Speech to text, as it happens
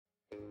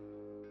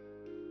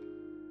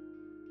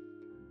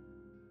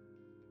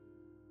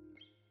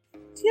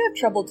Do you have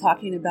trouble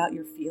talking about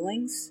your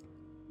feelings?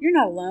 You're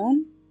not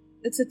alone.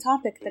 It's a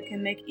topic that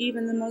can make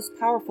even the most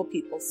powerful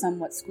people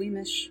somewhat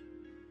squeamish.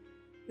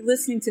 You're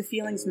listening to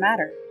Feelings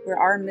Matter, where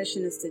our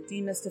mission is to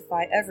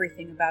demystify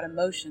everything about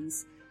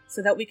emotions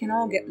so that we can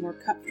all get more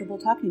comfortable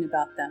talking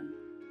about them.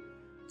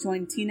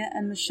 Join Tina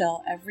and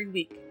Michelle every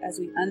week as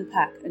we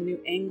unpack a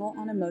new angle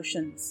on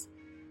emotions,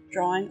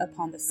 drawing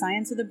upon the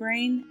science of the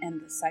brain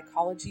and the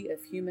psychology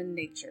of human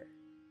nature.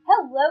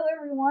 Hello,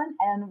 everyone,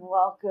 and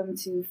welcome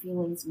to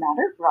Feelings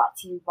Matter, brought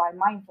to you by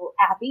Mindful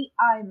Appy.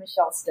 I'm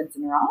Michelle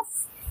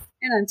Stinson-Ross.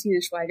 And I'm Tina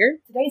Schweiger.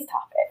 Today's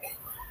topic,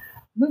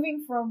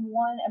 moving from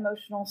one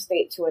emotional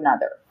state to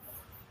another.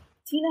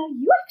 Tina,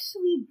 you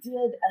actually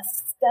did a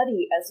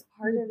study as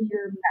part of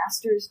your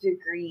master's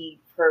degree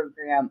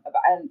program,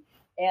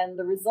 and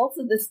the results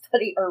of this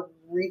study are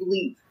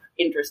really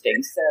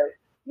interesting. So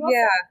you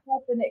also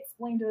help and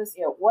explain to us,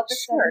 what the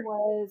study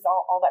was,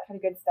 all that kind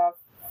of good stuff.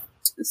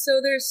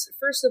 So there's,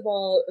 first of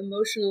all,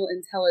 emotional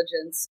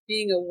intelligence,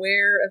 being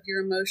aware of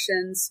your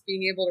emotions,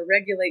 being able to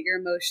regulate your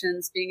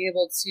emotions, being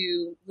able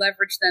to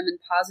leverage them in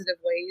positive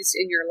ways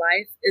in your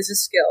life is a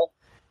skill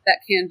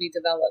that can be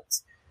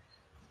developed.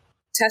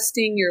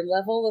 Testing your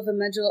level of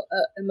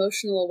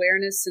emotional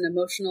awareness and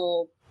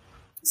emotional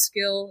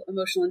skill,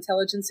 emotional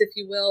intelligence, if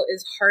you will,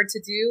 is hard to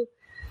do.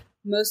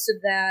 Most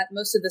of the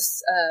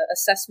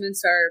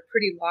assessments are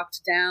pretty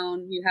locked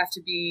down. You have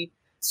to be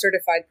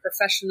certified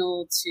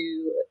professional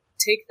to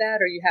take that,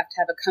 or you have to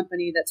have a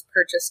company that's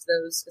purchased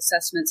those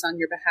assessments on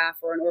your behalf,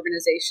 or an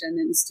organization,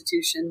 an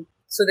institution,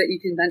 so that you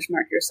can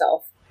benchmark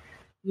yourself.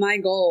 My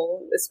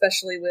goal,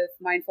 especially with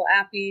Mindful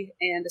Appy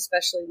and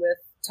especially with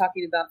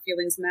talking about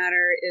Feelings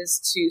Matter,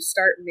 is to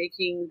start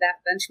making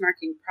that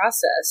benchmarking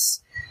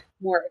process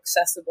more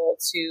accessible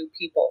to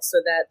people so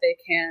that they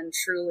can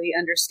truly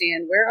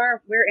understand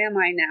where am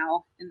I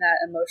now in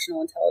that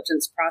emotional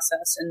intelligence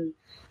process, and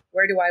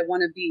where do I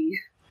want to be,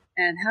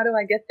 and how do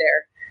I get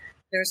there?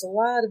 There's a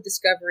lot of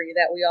discovery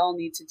that we all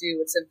need to do.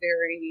 It's a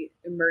very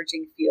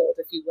emerging field,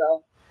 if you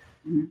will.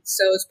 Mm-hmm.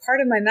 So as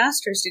part of my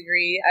master's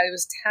degree, I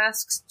was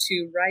tasked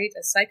to write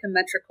a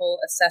psychometrical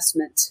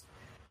assessment.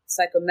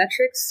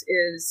 Psychometrics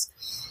is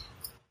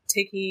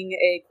taking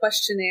a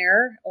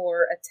questionnaire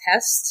or a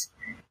test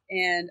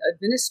and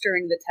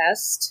administering the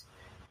test,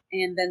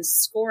 and then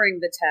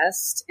scoring the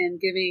test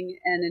and giving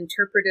an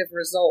interpretive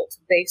result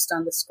based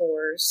on the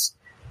scores.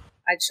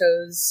 I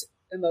chose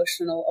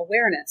emotional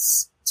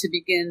awareness to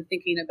begin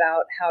thinking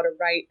about how to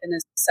write an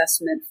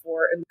assessment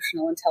for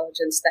emotional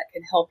intelligence that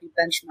can help you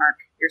benchmark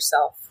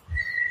yourself.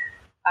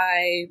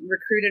 I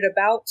recruited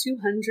about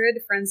 200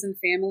 friends and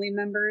family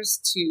members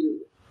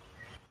to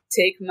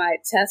take my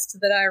test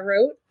that I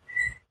wrote,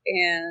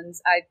 and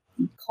I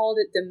called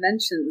it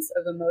Dimensions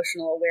of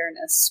Emotional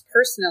Awareness.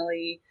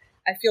 Personally,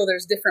 I feel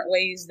there's different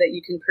ways that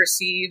you can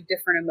perceive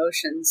different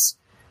emotions.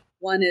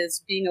 One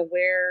is being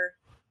aware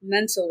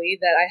mentally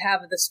that I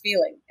have this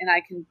feeling and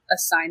I can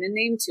assign a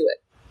name to it.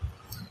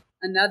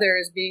 Another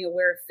is being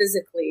aware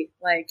physically,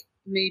 like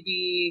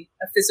maybe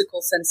a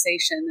physical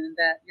sensation, and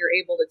that you're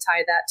able to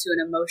tie that to an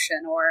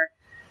emotion, or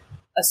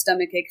a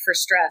stomach ache for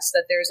stress,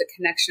 that there's a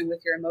connection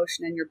with your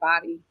emotion and your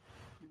body.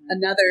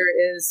 Another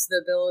is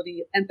the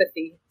ability,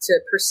 empathy,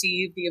 to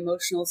perceive the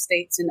emotional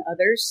states in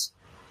others.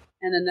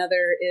 And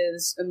another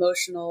is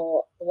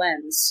emotional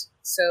blends.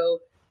 So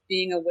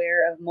being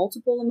aware of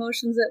multiple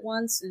emotions at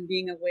once, and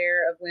being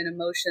aware of when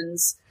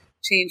emotions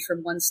change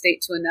from one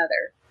state to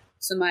another.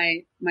 So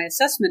my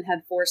assessment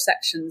had 4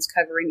 sections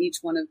covering each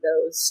one of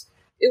those.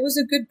 It was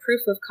a good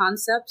proof of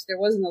concept. There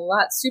wasn't a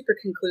lot super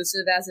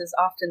conclusive, as is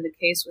often the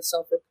case with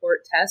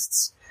self-report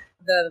tests.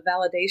 The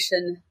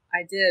validation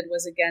I did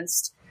was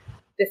against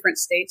different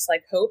states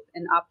like hope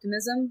and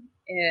optimism.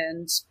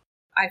 And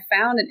I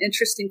found an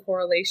interesting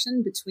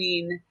correlation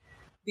between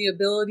the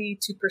ability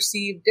to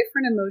perceive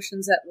different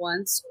emotions at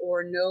once,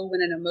 or know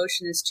when an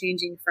emotion is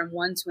changing from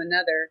one to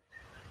another,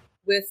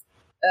 with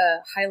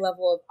a high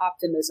level of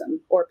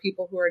optimism, or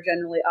people who are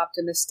generally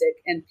optimistic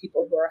and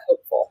people who are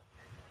hopeful.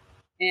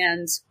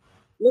 And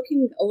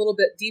looking a little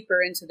bit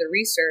deeper into the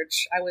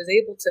research, I was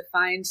able to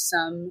find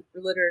some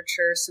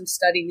literature, some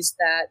studies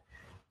that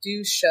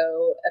do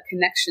show a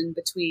connection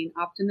between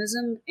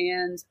optimism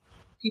and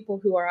people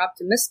who are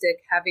optimistic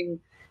having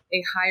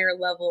a higher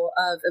level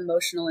of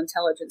emotional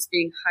intelligence,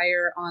 being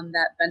higher on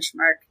that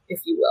benchmark,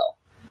 if you will.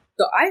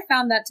 So I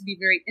found that to be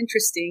very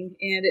interesting,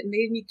 and it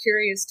made me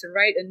curious to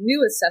write a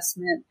new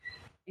assessment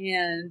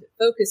and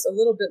focus a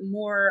little bit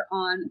more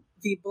on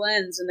the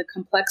blends and the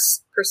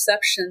complex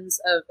perceptions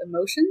of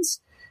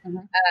emotions,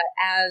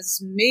 as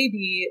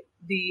maybe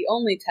the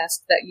only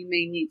test that you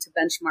may need to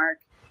benchmark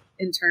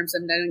in terms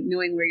of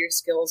knowing where your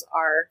skills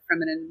are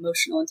from an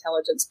emotional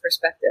intelligence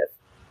perspective.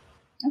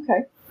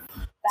 Okay.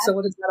 So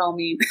what does that all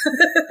mean?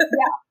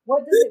 Yeah.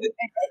 What does it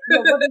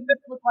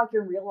look like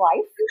in real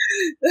life?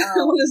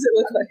 What does it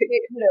look like?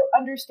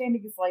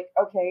 Understanding is like,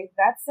 okay,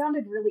 that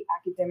sounded really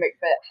academic,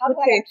 but how do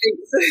I actually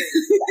do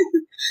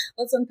that?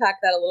 Let's unpack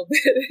that a little bit.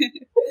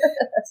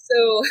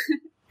 So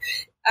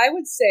I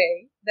would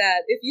say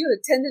that if you have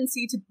a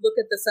tendency to look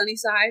at the sunny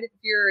side, if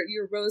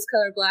your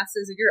rose-colored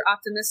glasses, if you're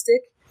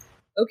optimistic,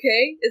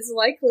 okay, it's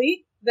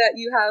likely that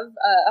you have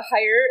a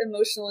higher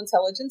emotional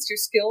intelligence. Your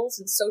skills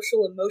and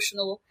social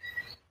emotional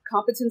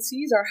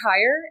competencies are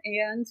higher,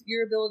 and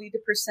your ability to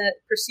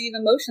perceive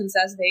emotions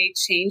as they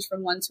change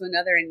from one to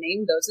another and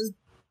name those is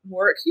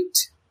more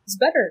acute. It's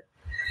better.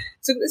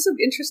 So this is an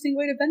interesting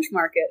way to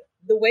benchmark it.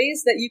 The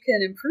ways that you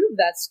can improve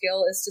that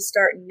skill is to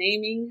start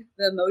naming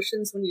the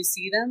emotions when you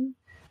see them.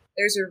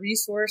 There's a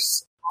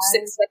resource,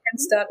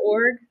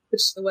 6seconds.org,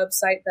 which is the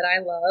website that I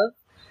love.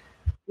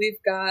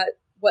 We've got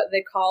what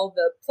they call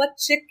the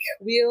Plutchik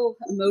wheel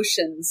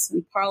emotions.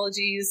 And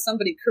apologies,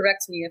 somebody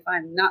correct me if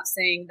I'm not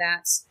saying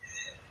that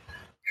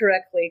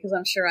correctly, because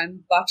I'm sure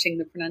I'm botching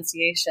the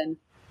pronunciation.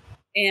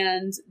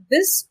 And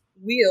this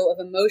wheel of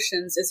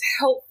emotions is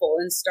helpful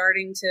in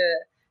starting to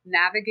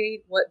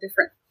navigate what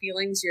different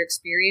feelings you're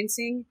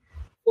experiencing.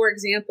 For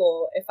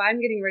example, if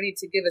I'm getting ready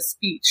to give a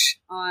speech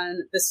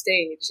on the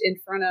stage in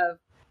front of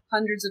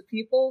hundreds of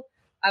people,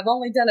 I've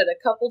only done it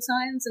a couple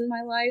times in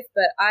my life,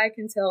 but I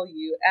can tell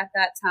you at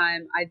that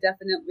time, I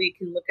definitely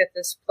can look at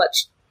this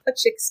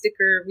Plutchik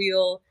sticker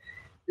wheel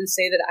and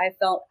say that I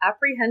felt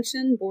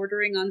apprehension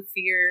bordering on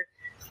fear,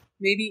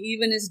 maybe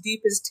even as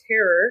deep as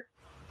terror.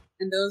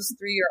 And those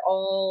three are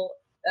all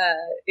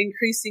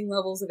increasing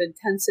levels of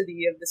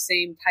intensity of the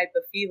same type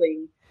of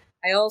feeling.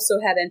 I also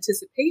had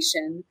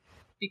anticipation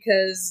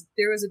because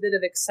there was a bit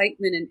of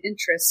excitement and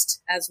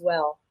interest as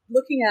well.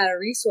 Looking at a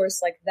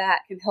resource like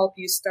that can help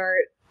you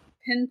start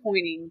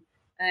pinpointing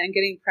and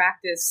getting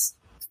practice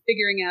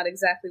figuring out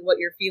exactly what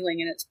you're feeling,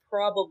 and it's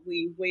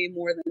probably way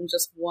more than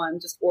just one,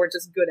 or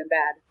just good and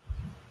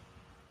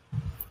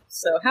bad.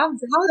 So how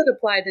has it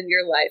applied in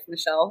your life,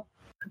 Michelle?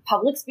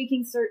 Public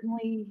speaking,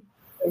 certainly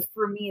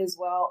for me as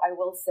well. I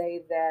will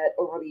say that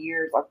over the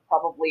years, I've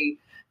probably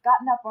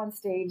gotten up on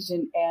stage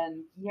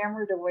and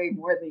yammered away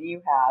more than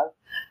you have.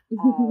 Yeah.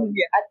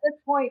 At this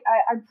point,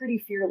 I'm pretty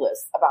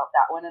fearless about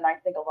that one. And I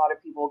think a lot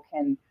of people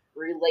can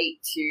relate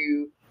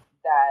to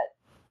that,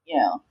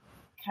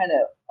 kind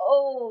of,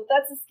 oh,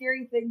 that's a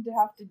scary thing to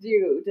have to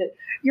do.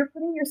 You're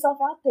putting yourself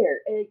out there.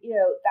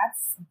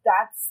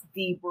 That's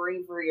the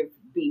bravery of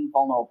being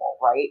vulnerable,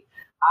 right?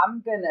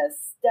 I'm going to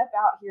step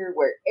out here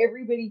where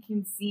everybody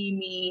can see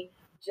me,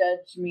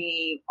 judge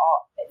me.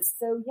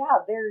 So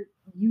yeah, they're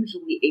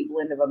usually a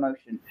blend of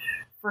emotion.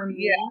 For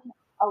me,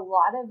 a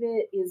lot of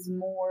it is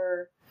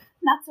more,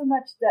 not so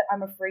much that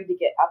I'm afraid to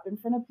get up in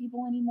front of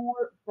people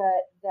anymore,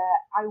 but that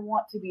I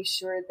want to be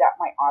sure that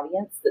my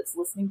audience that's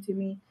listening to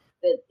me,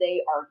 that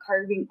they are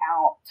carving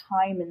out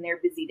time in their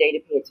busy day to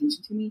pay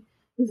attention to me,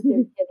 that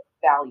they're getting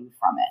value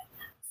from it.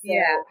 So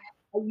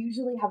I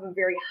usually have a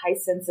very high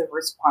sense of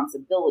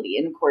responsibility.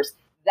 And of course,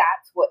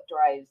 that's what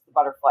drives the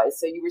butterflies.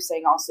 So you were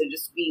saying also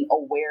just being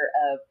aware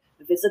of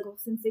the physical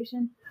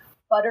sensation.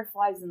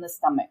 Butterflies in the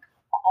stomach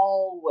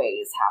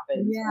always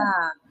happens.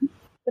 Yeah.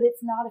 But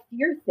it's not a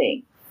fear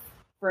thing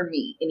for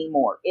me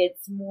anymore.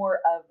 It's more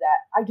of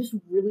that I just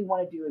really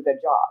want to do a good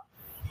job.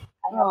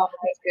 I have a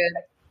high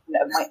expectation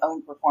of my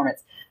own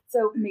performance.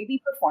 So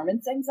maybe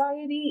performance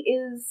anxiety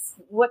is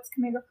what's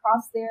coming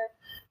across there.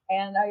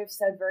 And I have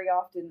said very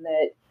often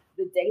that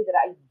the day that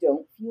I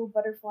don't feel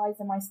butterflies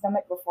in my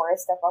stomach before I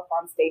step up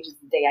on stage is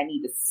the day I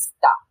need to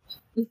stop.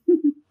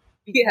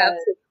 Because,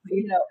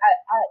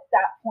 at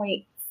that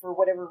point, for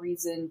whatever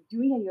reason,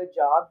 doing a good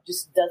job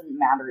just doesn't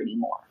matter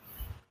anymore.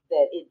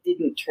 That it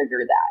didn't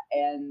trigger that.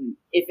 And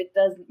if it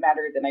doesn't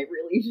matter, then I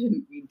really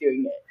shouldn't be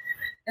doing it.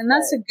 And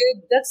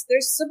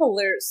there's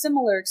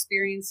similar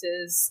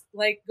experiences,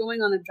 like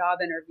going on a job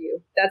interview.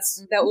 That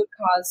would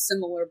cause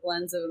similar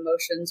blends of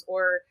emotions.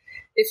 Or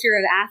if you're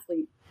an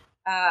athlete,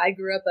 I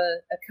grew up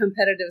a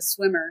competitive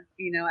swimmer,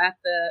 at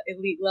the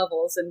elite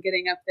levels, and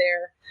getting up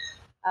there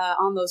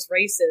on those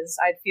races,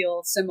 I'd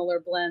feel similar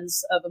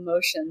blends of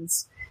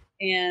emotions.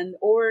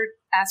 Or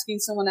asking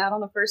someone out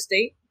on a first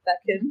date, that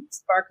could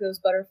spark those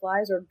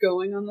butterflies, or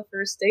going on the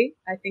first date.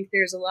 I think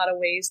there's a lot of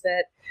ways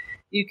that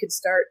you could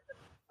start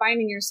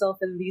finding yourself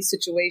in these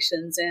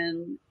situations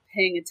and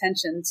paying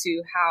attention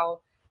to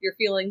how your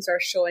feelings are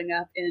showing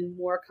up in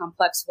more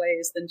complex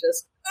ways than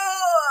just,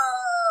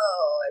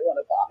 oh, I want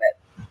to vomit.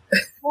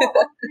 Well,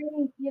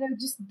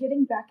 just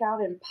getting back out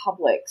in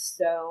public.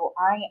 So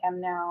I am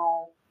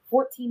now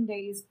 14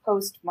 days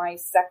post my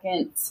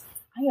second.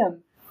 I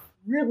am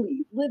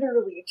really,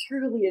 literally,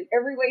 truly, in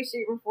every way,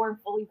 shape, or form,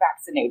 fully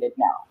vaccinated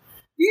now.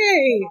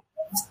 Yay!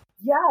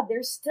 Yeah,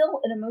 there's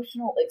still an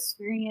emotional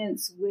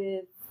experience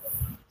with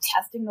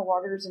testing the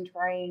waters and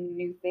trying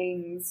new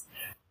things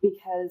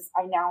because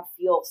I now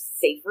feel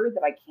safer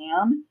that I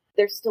can.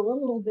 There's still a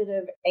little bit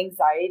of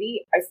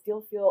anxiety. I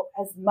still feel,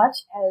 as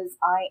much as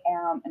I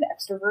am an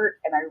extrovert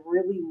and I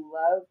really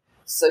love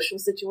social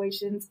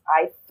situations,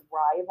 I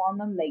thrive on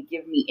them. They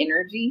give me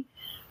energy.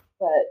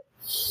 But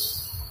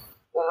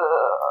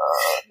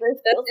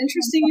that's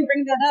interesting you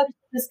bring that up.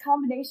 This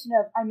combination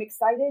of I'm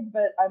excited,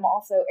 but I'm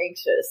also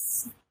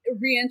anxious.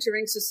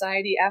 Re-entering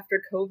society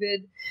after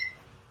COVID.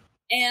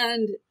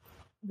 And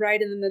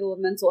right in the middle of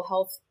Mental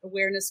Health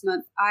Awareness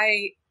Month.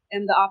 I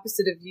am the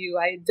opposite of you.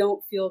 I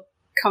don't feel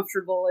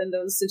comfortable in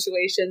those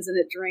situations, and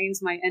it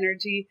drains my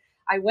energy.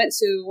 I went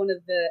to one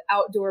of the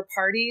outdoor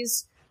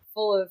parties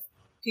full of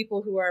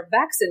people who are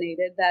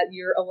vaccinated that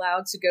you're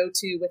allowed to go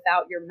to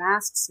without your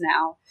masks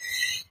now.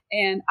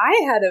 And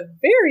I had a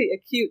very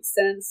acute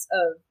sense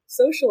of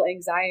social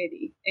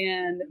anxiety,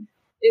 and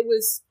it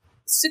was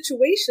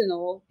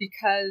situational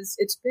because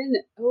it's been,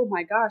 oh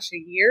my gosh, a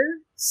year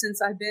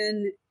since I've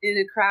been in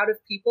a crowd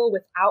of people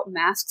without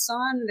masks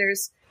on.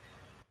 There's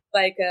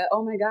like,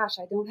 oh my gosh,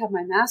 I don't have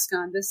my mask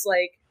on. This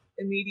like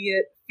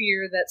immediate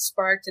fear that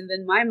sparked. And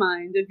then my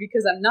mind,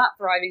 because I'm not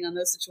thriving on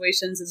those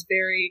situations, is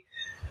very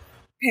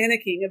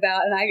panicking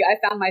about. And I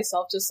found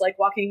myself just like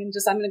walking and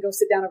I'm going to go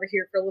sit down over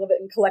here for a little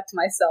bit and collect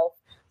myself.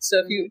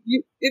 So if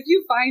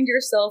you find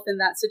yourself in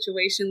that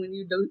situation when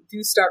you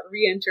do start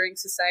re-entering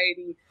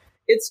society,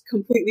 it's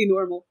completely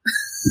normal.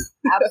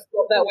 I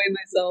felt that way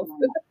myself.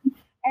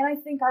 And I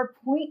think our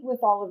point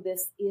with all of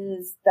this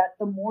is that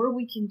the more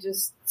we can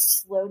just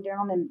slow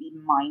down and be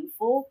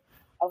mindful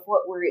of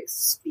what we're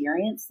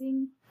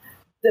experiencing,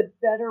 the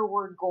better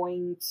we're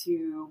going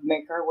to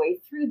make our way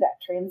through that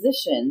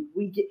transition.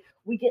 We get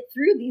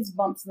through these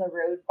bumps in the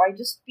road by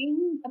just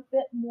being a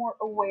bit more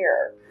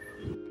aware.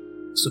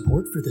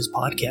 Support for this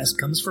podcast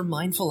comes from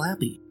Mindful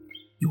Appy.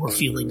 Your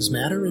feelings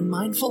matter, and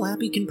Mindful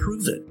Appy can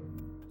prove it.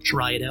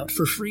 Try it out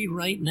for free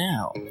right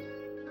now.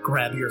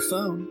 Grab your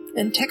phone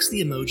and text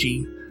the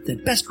emoji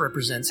that best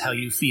represents how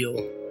you feel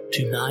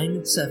to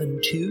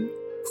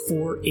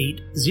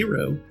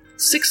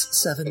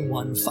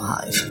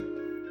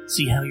 972-480-6715.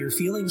 See how your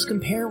feelings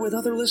compare with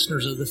other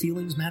listeners of the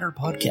Feelings Matter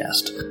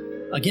podcast.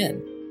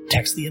 Again,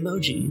 text the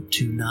emoji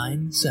to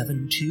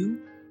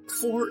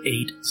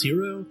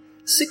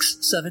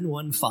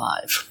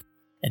 972-480-6715.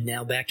 And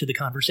now back to the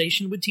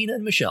conversation with Tina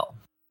and Michelle.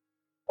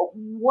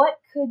 What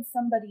could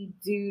somebody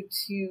do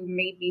to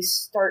maybe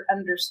start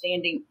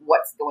understanding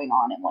what's going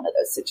on in one of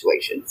those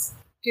situations?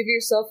 Give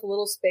yourself a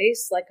little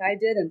space like I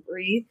did and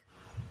breathe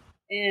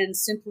and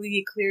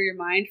simply clear your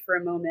mind for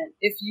a moment.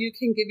 If you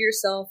can give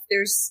yourself,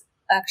 there's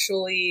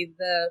actually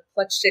the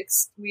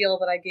Plutchik's wheel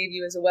that I gave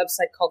you as a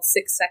website called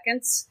 6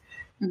 Seconds.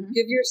 Mm-hmm.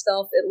 Give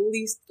yourself at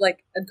least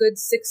like a good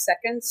 6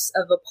 seconds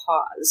of a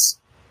pause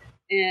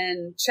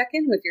and check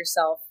in with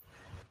yourself.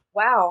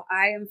 Wow,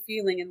 I am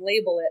feeling, and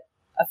label it.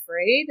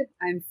 Afraid,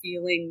 I'm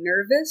feeling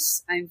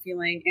nervous, I'm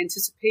feeling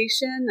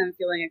anticipation, I'm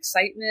feeling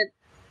excitement.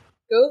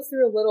 Go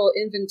through a little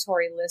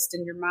inventory list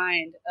in your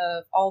mind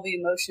of all the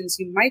emotions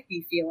you might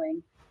be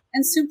feeling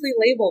and simply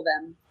label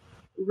them.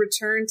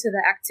 Return to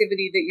the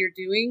activity that you're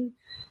doing,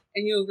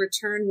 and you'll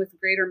return with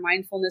greater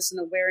mindfulness and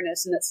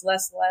awareness, and it's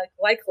less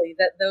likely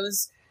that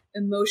those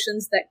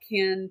emotions that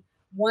can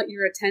want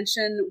your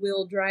attention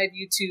will drive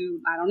you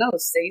to, I don't know,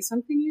 say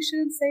something you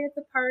shouldn't say at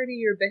the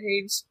party or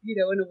behave,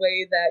 in a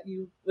way that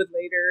you would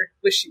later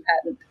wish you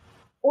hadn't.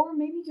 Or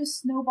maybe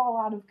just snowball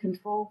out of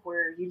control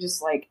where you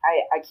just like,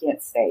 I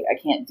can't stay. I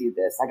can't do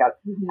this. I've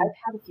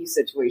had a few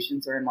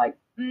situations where I'm like,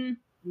 no,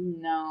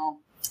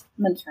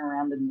 I'm going to turn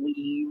around and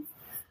leave.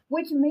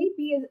 Which at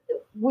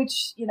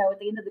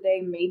the end of the day,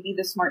 may be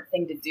the smart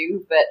thing to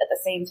do. But at the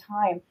same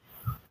time,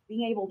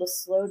 being able to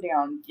slow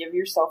down, give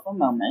yourself a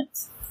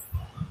moment,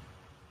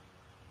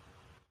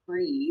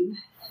 breathe,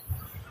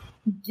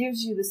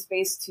 gives you the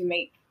space to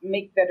make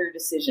better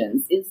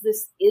decisions. Is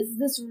this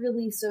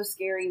really so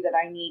scary that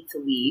I need to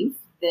leave?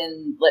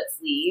 Then let's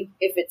leave.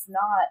 If it's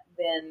not,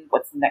 then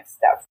what's the next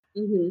step?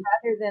 Mm-hmm.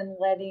 Rather than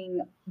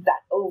letting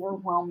that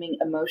overwhelming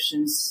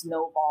emotion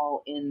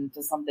snowball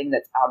into something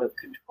that's out of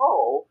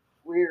control,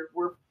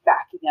 we're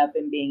backing up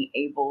and being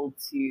able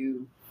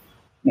to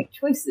make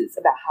choices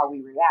about how we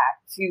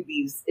react to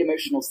these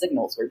emotional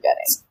signals we're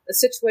getting. A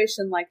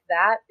situation like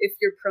that, if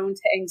you're prone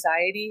to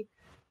anxiety,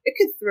 it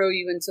could throw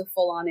you into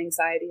full-on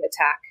anxiety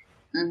attack.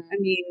 Mm-hmm. I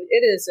mean,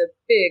 it is a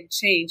big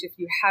change if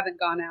you haven't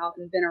gone out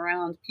and been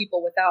around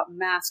people without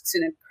masks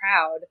in a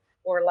crowd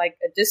or like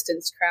a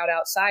distance crowd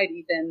outside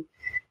even.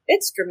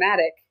 It's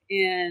dramatic,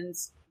 and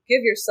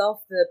give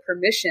yourself the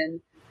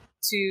permission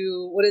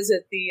to, what is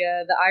it, the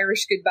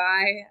Irish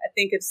goodbye? I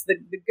think it's the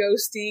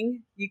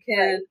ghosting. You can...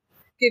 Right.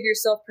 Give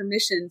yourself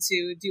permission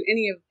to do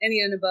any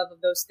and above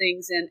of those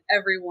things, and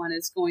everyone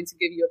is going to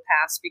give you a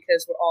pass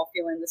because we're all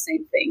feeling the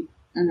same thing.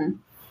 Mm-hmm.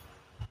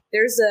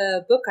 There's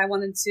a book I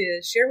wanted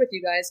to share with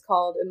you guys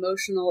called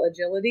Emotional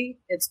Agility.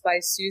 It's by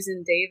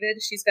Susan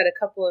David. She's got a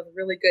couple of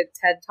really good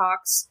TED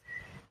Talks.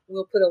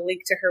 We'll put a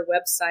link to her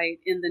website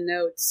in the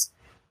notes.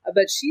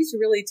 But she's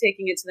really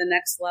taking it to the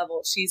next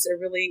level. She's a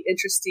really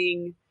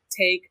interesting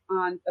take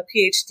on a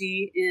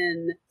PhD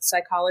in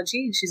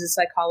psychology, and she's a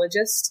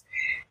psychologist,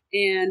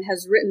 and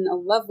has written a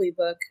lovely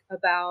book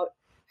about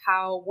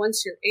how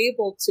once you're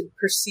able to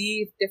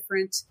perceive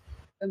different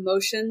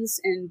emotions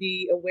and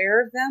be aware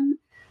of them,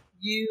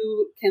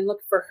 you can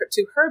look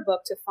to her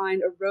book to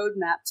find a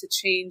roadmap to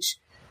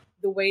change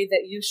the way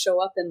that you show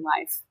up in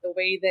life, the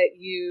way that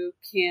you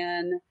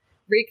can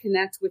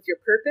reconnect with your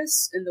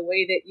purpose, and the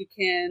way that you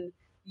can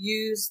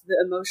use the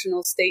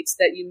emotional states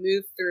that you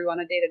move through on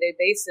a day-to-day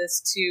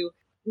basis to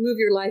move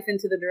your life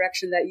into the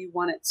direction that you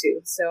want it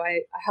to. So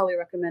I highly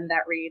recommend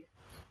that read.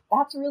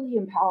 That's really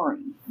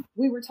empowering.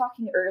 We were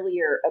talking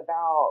earlier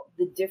about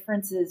the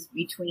differences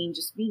between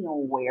just being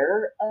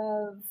aware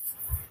of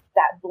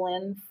that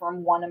blend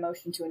from one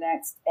emotion to the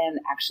next and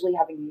actually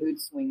having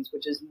mood swings,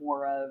 which is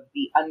more of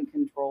the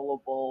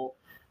uncontrollable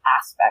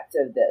aspect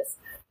of this.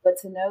 But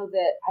to know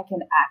that I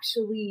can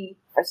actually,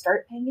 if I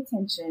start paying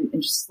attention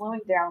and just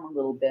slowing down a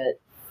little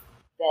bit,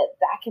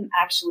 that can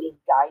actually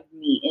guide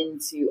me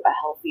into a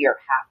healthier,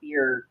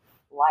 happier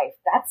life.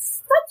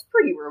 That's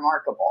pretty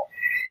remarkable.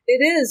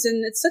 It is,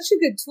 and it's such a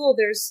good tool.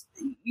 There's,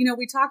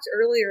 we talked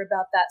earlier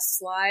about that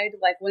slide,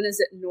 like when is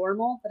it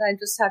normal that I'm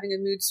just having a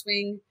mood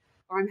swing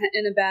or I'm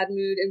in a bad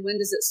mood, and when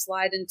does it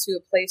slide into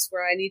a place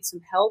where I need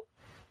some help?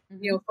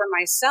 Mm-hmm. For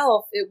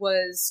myself, it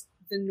was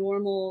the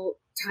normal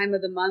time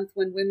of the month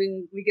when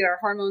women, we get our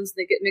hormones,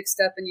 they get mixed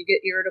up and you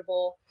get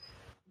irritable.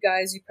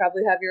 Guys, you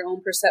probably have your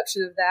own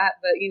perception of that,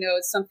 but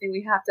it's something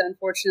we have to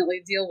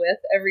unfortunately deal with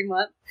every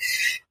month.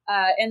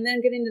 And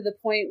then getting to the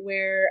point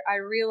where I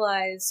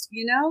realized,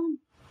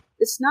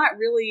 it's not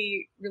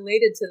really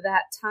related to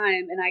that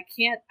time. And I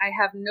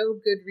have no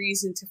good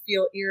reason to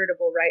feel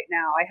irritable right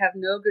now. I have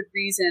no good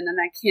reason and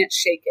I can't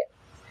shake it.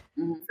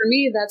 Mm-hmm. For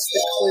me, that's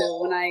the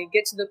clue. When I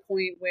get to the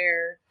point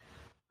where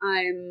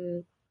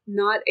I'm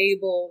not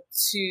able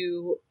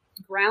to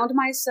ground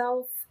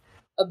myself,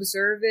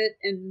 observe it,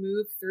 and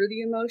move through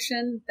the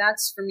emotion,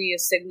 that's for me a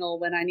signal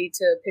when I need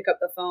to pick up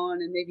the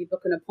phone and maybe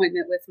book an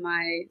appointment with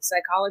my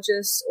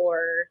psychologist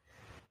or,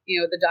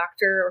 the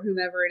doctor or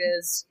whomever it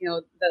is,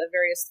 the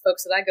various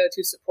folks that I go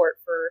to support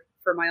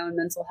for my own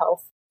mental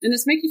health. And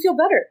it's make you feel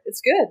better.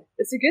 It's good.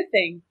 It's a good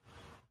thing.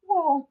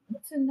 Well,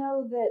 to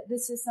know that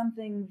this is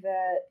something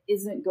that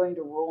isn't going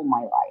to rule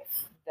my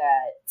life,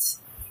 that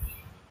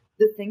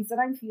the things that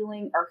I'm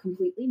feeling are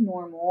completely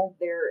normal.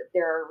 There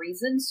are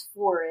reasons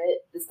for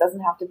it. This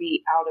doesn't have to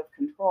be out of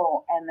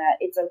control, and that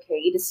it's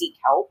okay to seek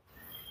help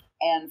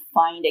and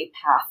find a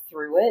path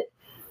through it.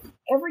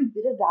 Every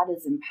bit of that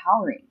is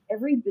empowering.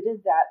 Every bit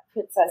of that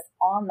puts us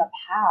on the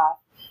path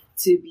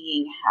to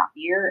being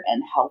happier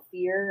and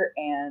healthier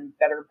and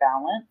better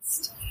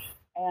balanced.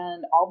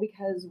 And all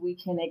because we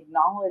can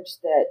acknowledge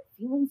that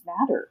feelings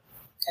matter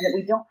and that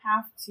we don't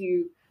have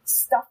to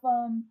stuff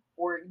them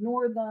or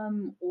ignore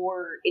them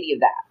or any of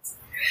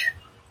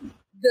that.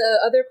 The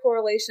other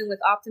correlation with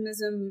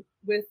optimism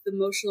with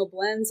emotional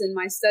blends in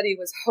my study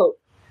was hope.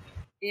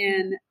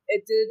 And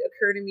it did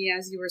occur to me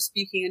as you were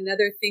speaking,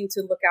 another thing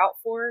to look out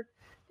for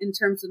in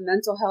terms of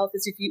mental health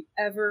is if you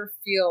ever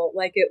feel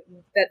like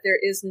that there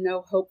is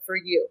no hope for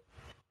you,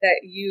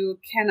 that you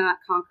cannot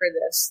conquer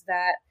this,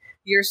 that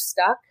you're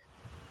stuck,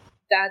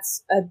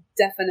 that's a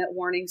definite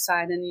warning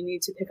sign, and you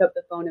need to pick up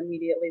the phone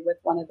immediately with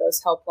one of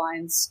those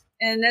helplines.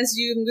 And as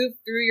you move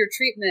through your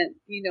treatment,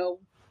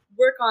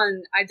 work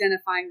on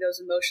identifying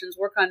those emotions,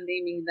 work on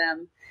naming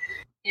them.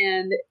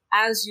 And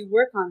as you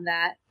work on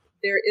that,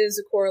 there is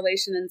a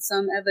correlation and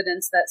some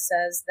evidence that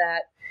says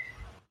that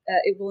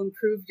it will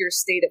improve your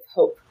state of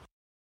hope.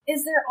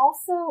 Is there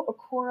also a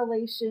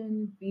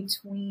correlation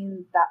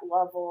between that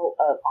level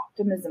of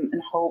optimism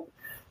and hope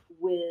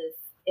with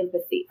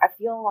empathy? I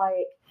feel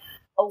like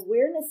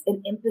awareness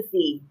and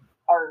empathy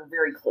are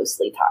very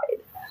closely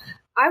tied.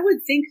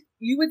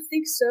 You would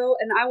think so,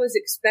 and I was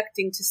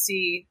expecting to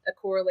see a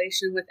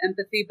correlation with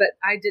empathy, but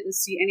I didn't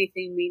see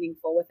anything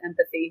meaningful with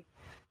empathy.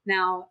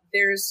 Now,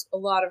 there's a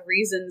lot of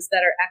reasons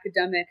that are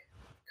academic.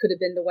 Could have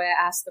been the way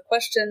I asked the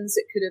questions.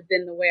 It could have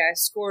been the way I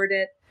scored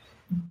it.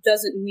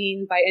 Doesn't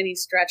mean by any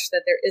stretch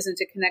that there isn't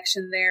a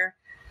connection there.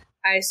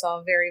 I saw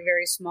a very,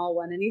 very small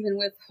one. And even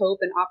with hope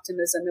and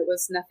optimism, it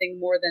was nothing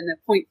more than a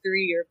 0.3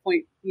 or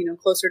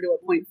closer to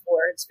a 0.4.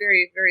 It's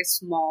very, very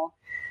small.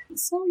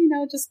 So,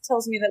 it just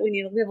tells me that we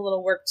have a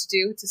little work to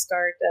do to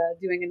start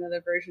doing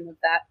another version of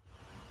that.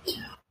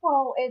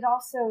 Well, it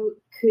also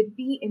could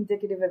be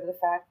indicative of the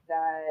fact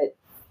that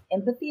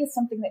empathy is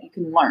something that you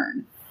can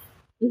learn.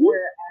 Mm-hmm.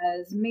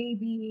 Whereas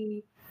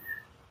maybe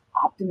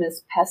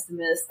optimist,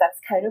 pessimist, that's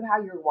kind of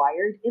how you're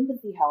wired.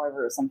 Empathy,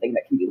 however, is something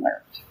that can be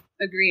learned.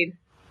 Agreed.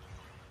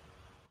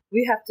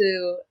 We have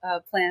to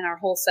plan our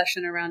whole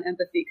session around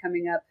empathy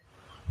coming up.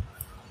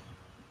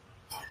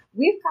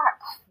 We've got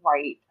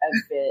quite a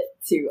bit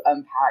to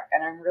unpack,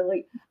 and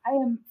I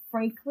am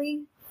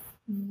frankly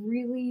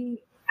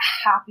really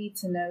happy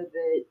to know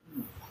that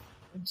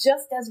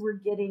just as we're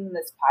getting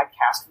this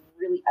podcast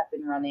really up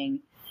and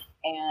running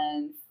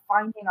and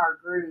finding our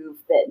groove,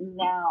 that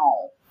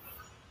now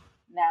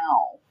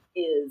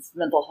is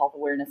Mental Health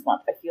Awareness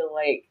Month. I feel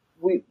like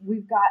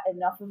we've got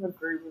enough of a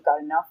groove, we've got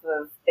enough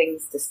of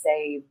things to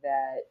say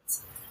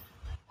that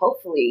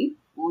hopefully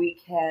we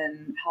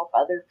can help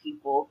other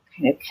people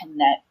kind of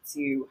connect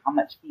to how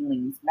much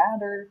feelings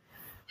matter,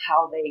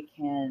 how they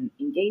can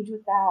engage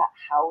with that,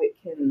 how it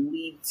can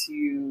lead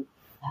to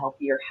a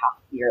healthier,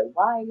 happier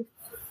life.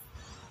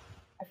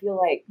 I feel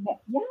like,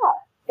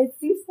 it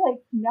seems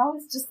like now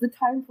is just the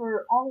time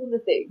for all of the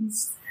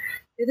things.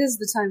 It is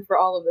the time for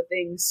all of the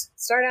things.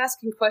 Start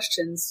asking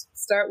questions.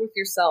 Start with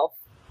yourself.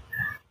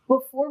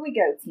 Before we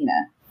go,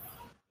 Tina,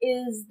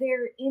 is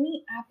there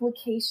any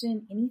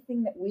application,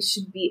 anything that we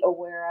should be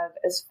aware of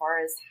as far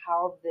as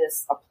how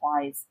this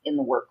applies in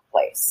the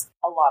workplace?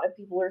 A lot of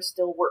people are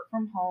still work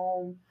from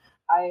home.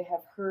 I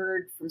have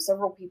heard from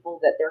several people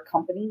that their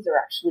companies are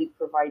actually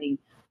providing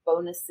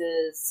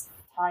bonuses,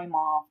 time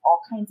off,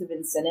 all kinds of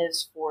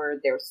incentives for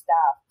their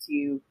staff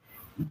to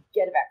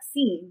get a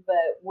vaccine,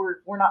 but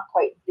we're not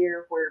quite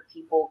there where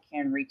people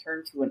can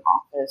return to an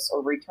office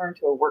or return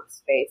to a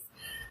workspace.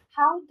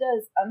 How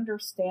does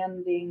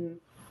understanding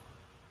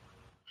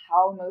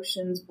how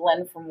emotions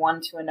blend from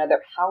one to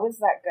another, how is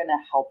that going to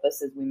help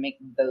us as we make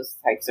those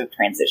types of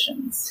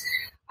transitions?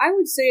 I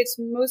would say it's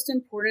most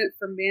important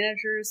for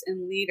managers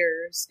and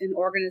leaders in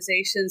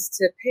organizations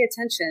to pay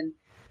attention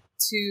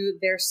to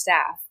their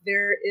staff.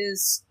 There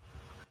is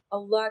a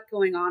lot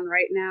going on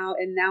right now,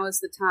 and now is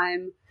the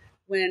time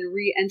when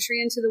re-entry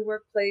into the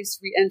workplace,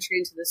 re-entry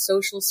into the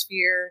social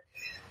sphere,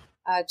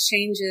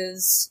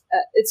 changes,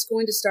 it's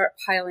going to start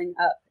piling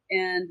up,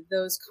 and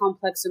those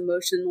complex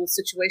emotional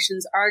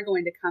situations are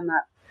going to come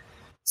up.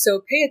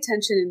 So pay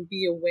attention and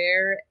be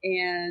aware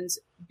and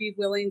be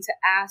willing to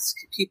ask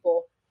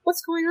people,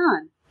 what's going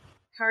on?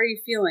 How are you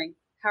feeling?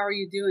 How are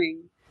you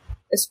doing?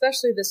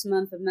 Especially this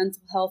month of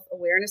Mental Health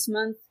Awareness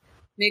Month,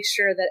 make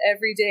sure that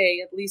every day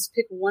at least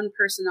pick one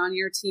person on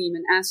your team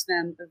and ask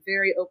them a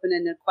very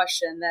open-ended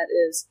question that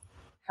is,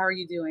 how are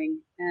you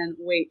doing? And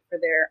wait for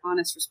their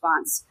honest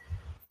response.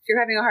 If you're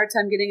having a hard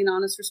time getting an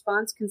honest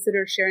response,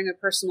 consider sharing a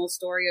personal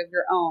story of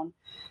your own,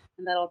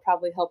 and that'll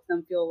probably help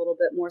them feel a little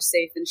bit more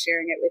safe in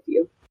sharing it with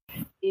you.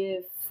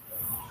 If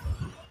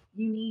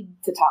you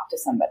need to talk to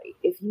somebody,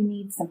 if you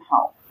need some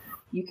help,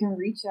 you can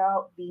reach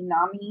out. The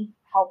NAMI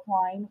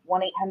helpline,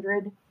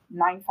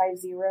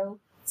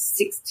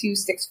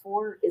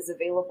 1-800-950-6264 is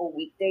available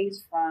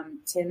weekdays from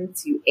 10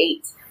 to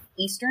 8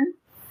 Eastern.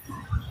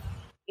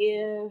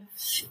 If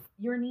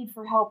your need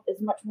for help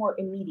is much more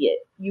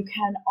immediate, you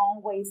can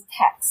always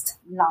text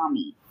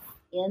NAMI,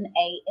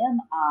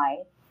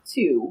 NAMI,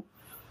 to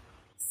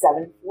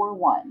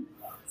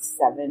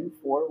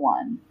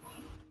 741-741.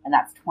 And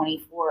that's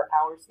 24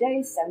 hours a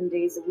day, 7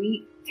 days a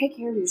week. Take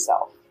care of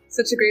yourself.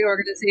 Such a great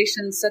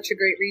organization, such a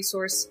great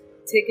resource.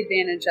 Take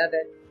advantage of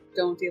it.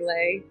 Don't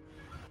delay.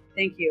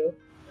 Thank you.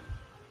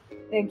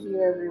 Thank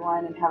you,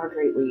 everyone, and have a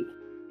great week.